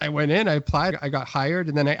 So I went in, I applied, I got hired.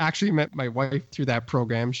 And then I actually met my wife through that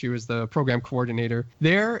program. She was the program coordinator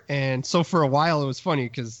there. And so for a while, it was funny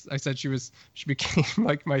because I said she became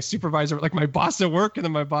like my supervisor, like my boss at work and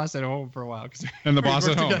then my boss at home for a while. And the boss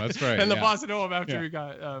at home, that's right. And the boss at home after we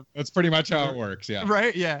got... that's pretty much how it works, yeah.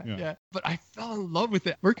 Right, yeah. But I fell in love with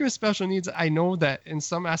it. Working with special needs, I know that in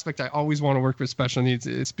some aspect, I always want to work with special needs.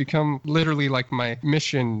 It's become literally like my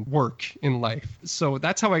mission work in life. So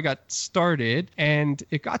that's how I got started. And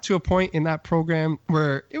it got to a point in that program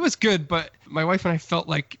where it was good, but my wife and I felt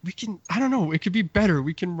like it could be better.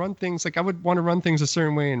 We can run things, like I would want to run things a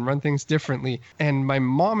certain way and run things differently. And my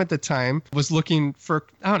mom at the time was looking for,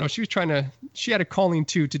 she had a calling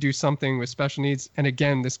to do something with special needs. And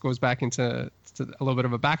again, this goes back into a little bit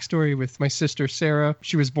of a backstory with my sister, Sarah.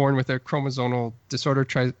 She was born with a chromosomal disorder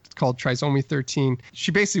called trisomy 13.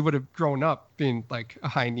 She basically would have grown up being like a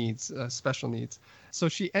high needs, special needs. So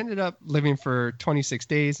she ended up living for 26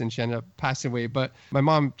 days and she ended up passing away. But my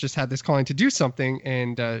mom just had this calling to do something.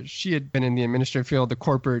 And she had been in the administrative field, the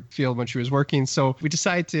corporate field when she was working. So we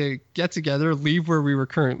decided to get together, leave where we were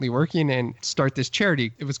currently working and start this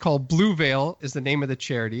charity. It was called Blue Veil is the name of the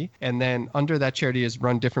charity. And then under that charity is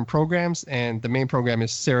run different programs. And the main program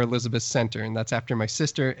is Sarah Elizabeth Center. And that's after my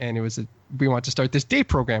sister. And we want to start this day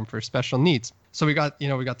program for special needs. So we got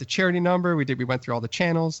the charity number. We went through all the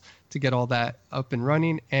channels to get all that up and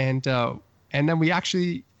running. And then we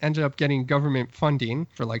actually ended up getting government funding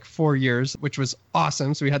for like 4 years, which was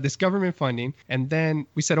awesome. So we had this government funding. And then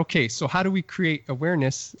we said, okay, so how do we create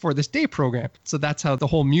awareness for this day program? So that's how the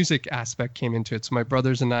whole music aspect came into it. So my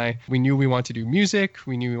brothers and I, we knew we wanted to do music.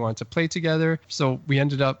 We knew we wanted to play together. So we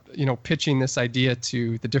ended up, pitching this idea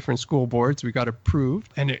to the different school boards. We got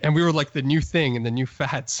approved and we were like the new thing and the new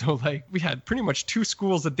fad. So like we had pretty much 2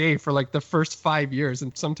 schools a day for like the first 5 years.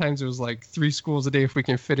 And sometimes it was like 3 schools a day if we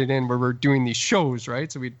can fit it in where we're doing these shows,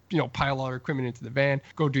 right? So we pile all our equipment into the van,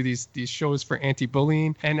 go do these shows for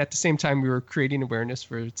anti-bullying. And at the same time, we were creating awareness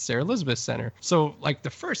for Sarah Elizabeth Center. So like the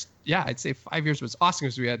first, I'd say 5 years was awesome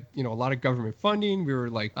because we had, a lot of government funding. We were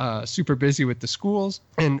like super busy with the schools.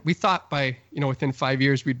 And we thought by, within 5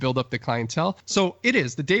 years, we'd build up the clientele. So it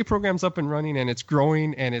is. The day program's up and running and it's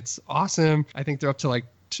growing and it's awesome. I think they're up to like,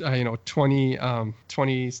 20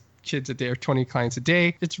 kids a day or 20 clients a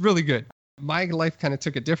day. It's really good. my life kind of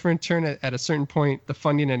took a different turn at a certain point. The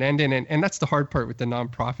funding had ended, and that's the hard part with the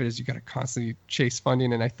nonprofit is you got to constantly chase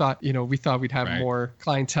funding. And I thought, we thought we'd have more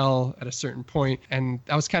clientele at a certain point, and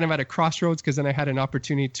I was kind of at a crossroads because then I had an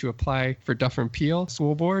opportunity to apply for Dufferin Peel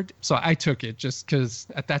School Board, so I took it just because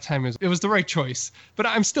at that time it was the right choice. But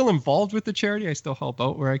I'm still involved with the charity. I still help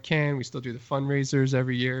out where I can. We still do the fundraisers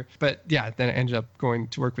every year. But yeah, then I ended up going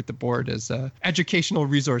to work with the board as educational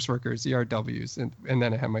resource workers, ERWs, and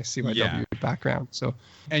then I have my CYW background. So,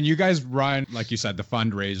 and you guys run, like you said, the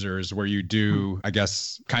fundraisers where you do, I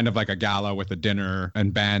guess, kind of like a gala with a dinner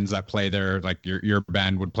and bands that play there, like your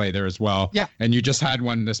band would play there as well. Yeah. And you just had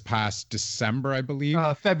one this past December, I believe.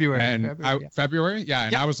 February. February? Yeah.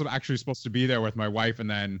 And I was actually supposed to be there with my wife, and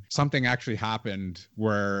then something actually happened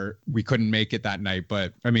where we couldn't make it that night.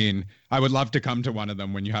 But I mean, I would love to come to one of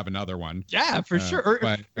them when you have another one. Yeah, for sure.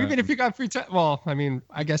 Or even if you got free time. Well, I mean,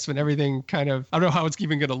 I guess when everything I don't know how it's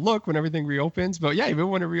even going to look when everything reopens. But yeah, even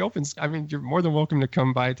when it reopens, I mean, you're more than welcome to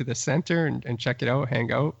come by to the center and check it out,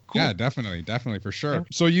 hang out. Cool. Yeah, definitely, for sure. Yeah.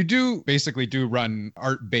 So you do run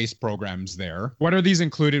art-based programs there. What are these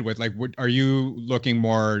included with? Like, are you looking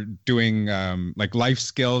more doing like life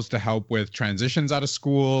skills to help with transitions out of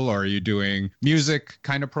school, or are you doing music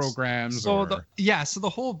kind of programs? So the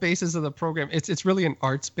whole basis of the program, it's really an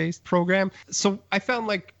arts-based program. So I found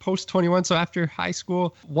like post 21, so after high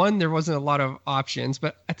school, there wasn't a lot of options,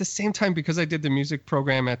 but at the same time, because I did the music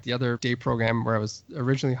program at the other day program where I was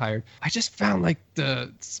originally hired, I just found like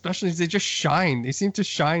the specialties, they just shine. They seem to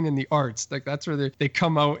shine in the arts. Like that's where they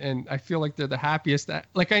come out, and I feel like they're the happiest.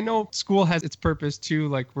 Like I know school has its purpose too,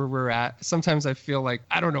 like where we're at. Sometimes I feel like,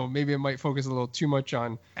 I don't know, maybe it might focus a little too much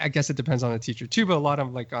on, I guess it depends on the teacher too, but a lot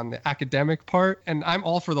of like on the academic part, and I'm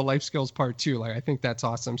all for the life skills part too. Like I think that's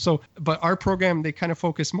awesome. So, but our program, they kind of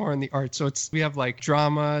focus more on the arts. So we have like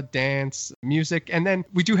drama, dance, music, and then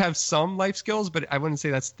we do have some life skills, but I wouldn't say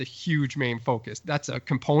that's the huge main focus. That's a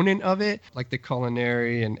component of it, like the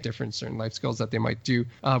culinary and different certain life skills that they might do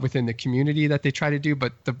within the community that they try to do.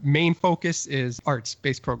 But the main focus is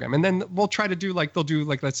arts-based program. And then we'll try to do they'll do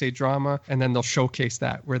let's say drama, and then they'll showcase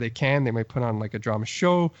that where they can. They might put on like a drama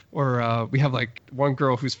show, or we have like one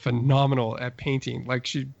girl who's phenomenal at painting. Like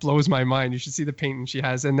she blows my mind. You should see the painting she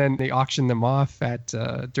has. And then they auction them off at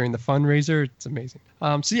during the fundraiser. It's amazing.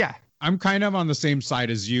 So yeah. I'm kind of on the same side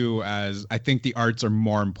as you, as I think the arts are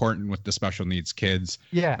more important with the special needs kids,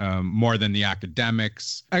 more than the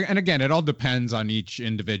academics. And again, it all depends on each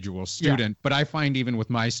individual student. But I find even with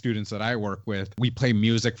my students that I work with, we play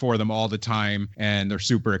music for them all the time, and they're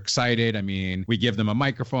super excited. I mean, we give them a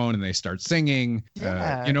microphone and they start singing.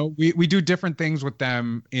 We do different things with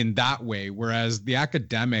them in that way, whereas the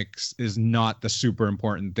academics is not the super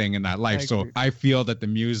important thing in that life. So I feel that the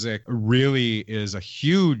music really is a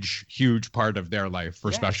huge part of their life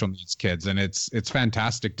for special needs kids, and it's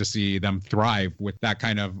fantastic to see them thrive with that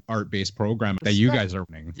kind of art-based program that you guys are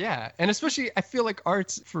running. Yeah, and especially I feel like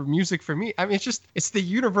arts for music for me, I mean, it's the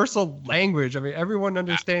universal language. I mean, everyone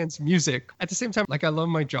understands music. At the same time, like I love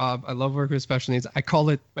my job, I love working with special needs. I call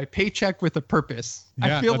it my paycheck with a purpose.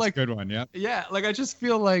 Yeah, I feel that's like a good one. Yeah, like I just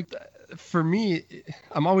feel like for me,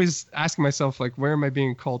 I'm always asking myself, like, where am I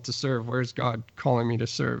being called to serve? Where's God calling me to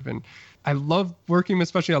serve? And I love working with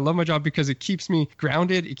special needs. I love my job because it keeps me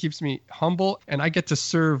grounded. It keeps me humble, and I get to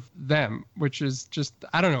serve them, which is just,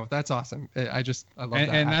 I don't know. That's awesome. I love that.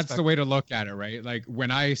 And that's the way to look at it, right? Like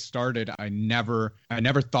when I started, I never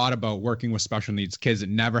thought about working with special needs kids. It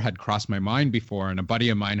never had crossed my mind before. And a buddy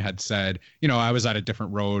of mine had said, I was at a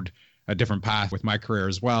different road, a different path with my career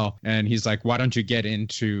as well. And he's like, why don't you get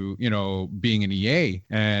into, being an EA?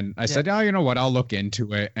 And I said, you know what, I'll look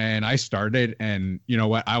into it. And I started, and you know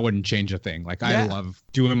what, I wouldn't change a thing. Like I love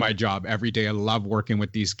doing my job every day. I love working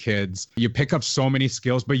with these kids. You pick up so many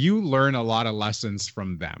skills, but you learn a lot of lessons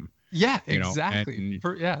from them. Yeah, exactly.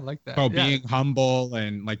 I like that. So being humble,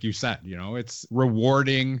 and like you said, it's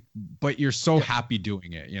rewarding, but you're so happy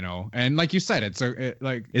doing it, and like you said,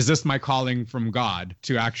 is this my calling from God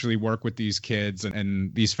to actually work with these kids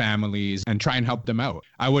and these families and try and help them out?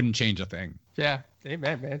 I wouldn't change a thing. Yeah.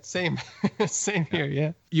 Amen, man. Same here.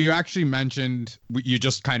 Yeah. You actually mentioned, you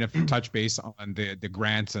just kind of touch base on the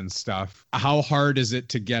grants and stuff. How hard is it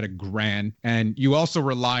to get a grant? And you also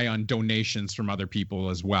rely on donations from other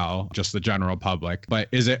people as well, just the general public. But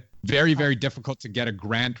is it very, very difficult to get a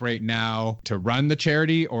grant right now to run the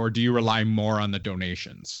charity, or do you rely more on the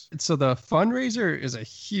donations? So the fundraiser is a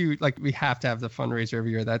huge, like we have to have the fundraiser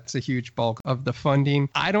every year. That's a huge bulk of the funding.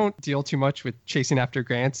 I don't deal too much with chasing after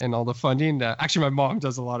grants and all the funding. Actually, my mom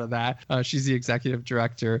does a lot of that. She's the executive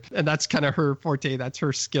director, and that's kind of her forte. That's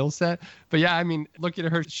her skill set. But yeah, I mean, looking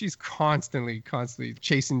at her, she's constantly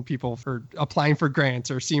chasing people for applying for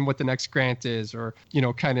grants or seeing what the next grant is, or, you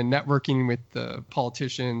know, kind of networking with the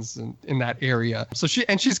politicians in that area. So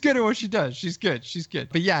she's good at what she does. She's good.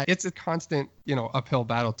 But yeah, it's a constant, you know, uphill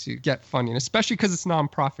battle to get funding, especially because it's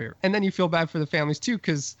nonprofit. And then you feel bad for the families too,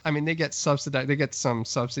 because I mean, they get subsidized, they get some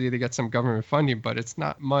subsidy, they get some government funding, but it's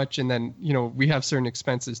not much. And then, you know, we have certain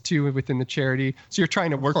expenses too within the charity. So you're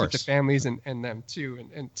trying to work with the families and them too.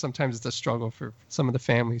 And sometimes it's a struggle for some of the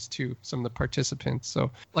families too, some of the participants.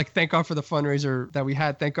 So like, thank God for the fundraiser that we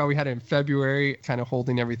had. Thank God we had it in February, kind of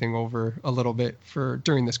holding everything over a little bit for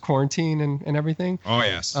during this quarantine and everything. Oh,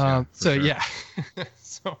 yes. So sure. Yeah.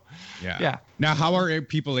 So, yeah. Now, how are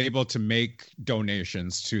people able to make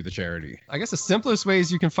donations to the charity? I guess the simplest way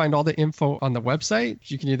is you can find all the info on the website.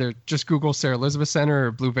 You can either just Google Sarah Elizabeth Center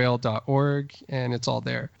or blueveil.org, and it's all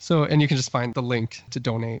there. So, and you can just find the link to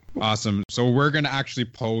donate. Awesome. So we're going to actually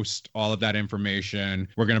post all of that information.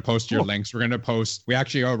 We're going to post your links. We're going to post, we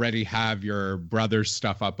actually already have your brother's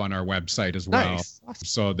stuff up on our website as well. Nice. Awesome.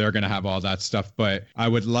 So they're going to have all that stuff. But I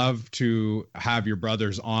would love to have your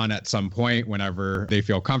brothers on at some point whenever they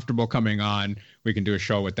feel comfortable coming on. We can do a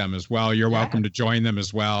show with them as well. You're welcome to join them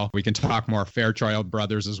as well. We can talk more Fairchild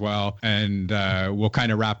Brothers as well. And we'll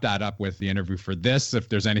kind of wrap that up with the interview for this. If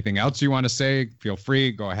there's anything else you want to say, feel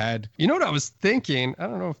free. Go ahead. You know what I was thinking? I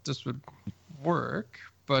don't know if this would work,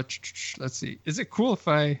 but let's see. Is it cool if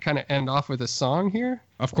I kind of end off with a song here?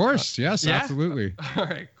 Of course. Yes, yeah? Absolutely. All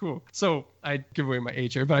right, cool. So I give away my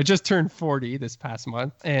age here, but I just turned 40 this past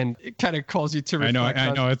month, and it kind of calls you to reflect.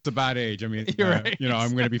 I know it's a bad age. I mean, right. You know,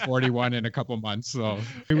 I'm going to be 41 in a couple months. So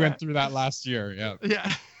we went through that last year. Yeah.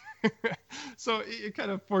 Yeah. So it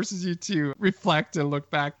kind of forces you to reflect and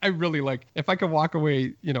look back. I really like, if I could walk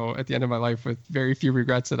away, you know, at the end of my life with very few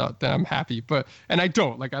regrets, then I'm happy. And I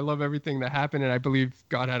don't. Like, I love everything that happened, and I believe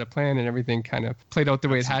God had a plan, and everything kind of played out the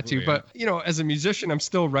way it had to. But, you know, as a musician, I'm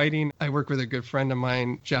still writing. I work with a good friend of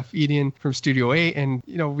mine, Jeff Edian from Studio 8, and,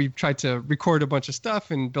 you know, we've tried to record a bunch of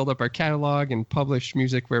stuff and build up our catalog and publish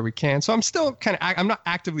music where we can. So I'm still I'm not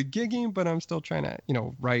actively gigging, but I'm still trying to, you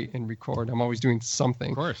know, write and record. I'm always doing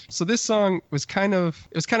something. Of course. So this song was kind of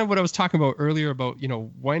what I was talking about earlier about, you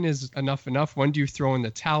know, when is enough? When do you throw in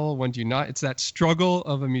the towel? When do you not? It's that struggle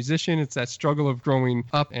of a musician. It's that struggle of growing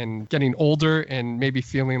up and getting older and maybe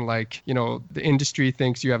feeling like, you know, the industry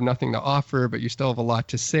thinks you have nothing to offer, but you still have a lot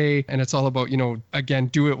to say. And it's all about, you know, again,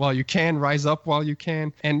 do it while you can, rise up while you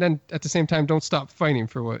can. And then at the same time, don't stop fighting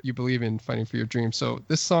for what you believe in, fighting for your dreams. So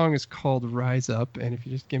this song is called Rise Up. And if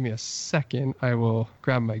you just give me a second, I will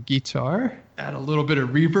grab my guitar, add a little bit of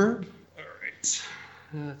reverb.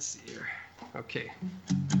 Let's see here. Okay.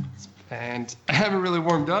 And I haven't really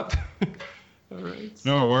warmed up. All right.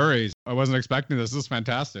 No worries. I wasn't expecting this. This is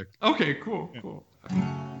fantastic. Okay, cool.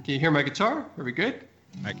 Can you hear my guitar? Are we good?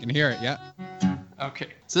 I can hear it, yeah. Okay.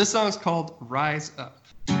 So this song is called Rise Up.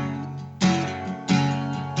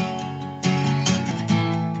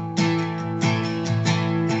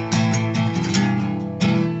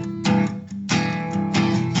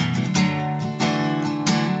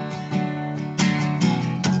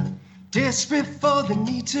 Desperate for the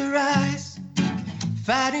need to rise,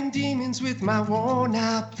 fighting demons with my worn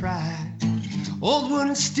out pride. Old wood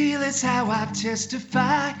and steel is how I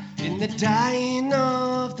testify in the dying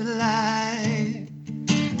of the light.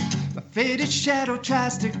 My faded shadow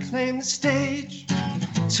tries to claim the stage.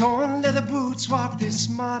 Torn leather boots walk this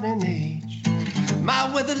modern age.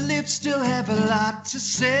 My weathered lips still have a lot to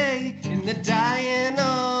say in the dying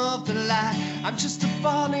of the light. I'm just a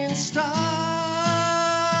falling star.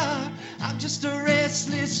 I'm just a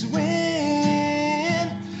restless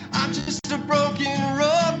wind. I'm just a broken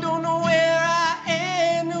road. Don't know where I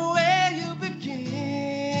am or where you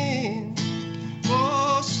begin.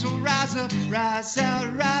 Oh, so rise up, rise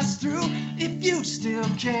out, rise through if you still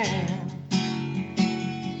can.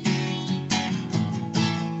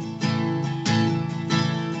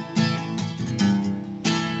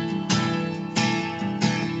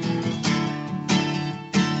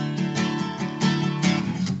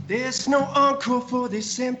 There's no encore for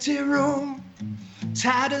this empty room.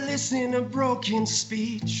 Tired of listening to broken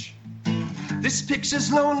speech. This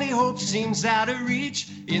picture's lonely hope seems out of reach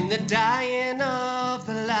in the dying of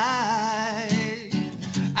the light.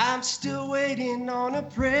 I'm still waiting on a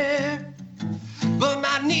prayer, but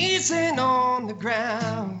my knees ain't on the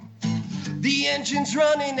ground. The engine's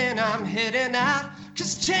running and I'm heading out,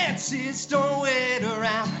 'cause chances don't wait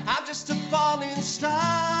around. I'm just a falling star,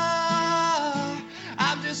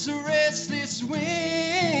 I'm just a restless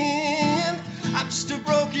wind. I'm just a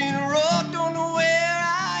broken road, don't know where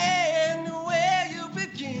I end or where you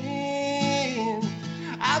begin.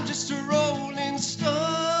 I'm just a rolling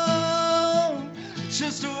stone,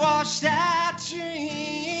 just a washed out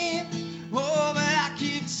dream. Oh, but I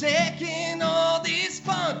keep taking all these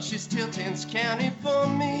punches till 10's counting for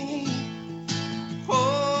me.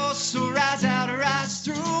 Oh, so rise out or rise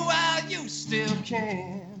through while you still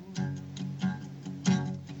can.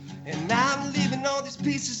 And I'm leaving all these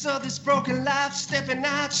pieces of this broken life, stepping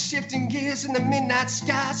out, shifting gears in the midnight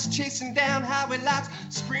skies, chasing down highway lights.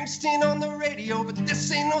 Springsteen on the radio, but this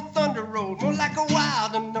ain't no thunder road, more like a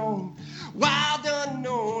wild unknown.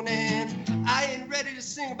 And I ain't ready to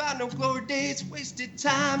sing about no glory days, wasted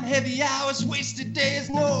time, heavy hours, wasted days.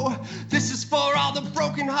 No, this is for all the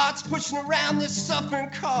broken hearts pushing around this suffering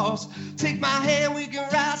cause. Take my hand, we can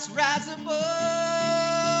rise above.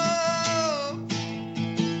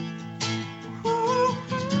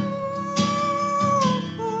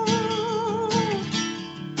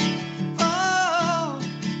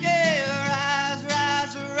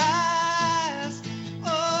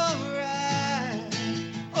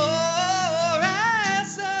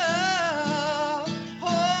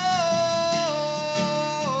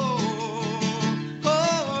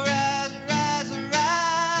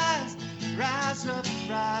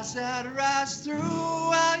 Rise through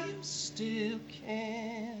while you still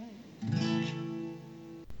can.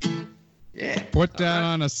 Yeah. Put that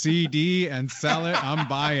on a CD and sell it. I'm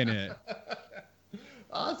buying it.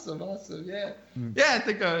 Awesome. Yeah. Yeah, I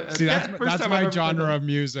think see, that's my genre of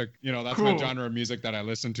music. You know, that's cool. My genre of music that I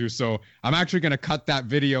listen to. So I'm actually going to cut that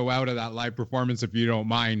video out of that live performance if you don't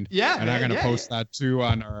mind. Yeah. And I'm going to post that too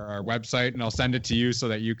on our website, and I'll send it to you so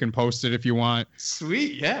that you can post it if you want.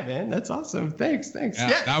 Sweet. Yeah, man. That's awesome. Thanks.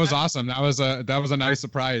 Yeah. That was awesome. That was a nice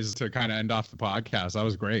surprise to kind of end off the podcast. That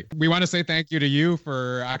was great. We want to say thank you to you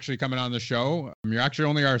for actually coming on the show. You're actually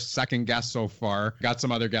only our second guest so far. Got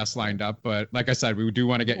some other guests lined up, but like I said, we do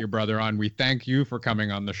want to get your brother on. We thank you for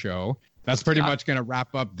coming on the show. That's pretty much going to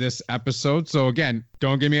wrap up this episode. So again,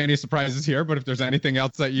 don't give me any surprises here, but if there's anything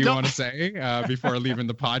else that you want to say before leaving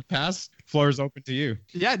the podcast, floor is open to you.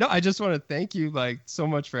 Yeah, no, I just want to thank you so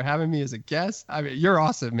much for having me as a guest. I mean, you're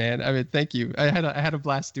awesome, man. I mean, thank you. I had a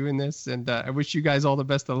blast doing this, and I wish you guys all the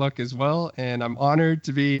best of luck as well. And I'm honored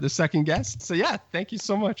to be the second guest. So yeah, thank you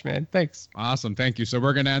so much, man. Thanks. Awesome. Thank you. So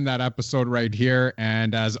we're going to end that episode right here.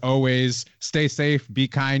 And as always, stay safe, be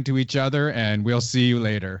kind to each other, and we'll see you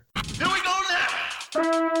later. Here we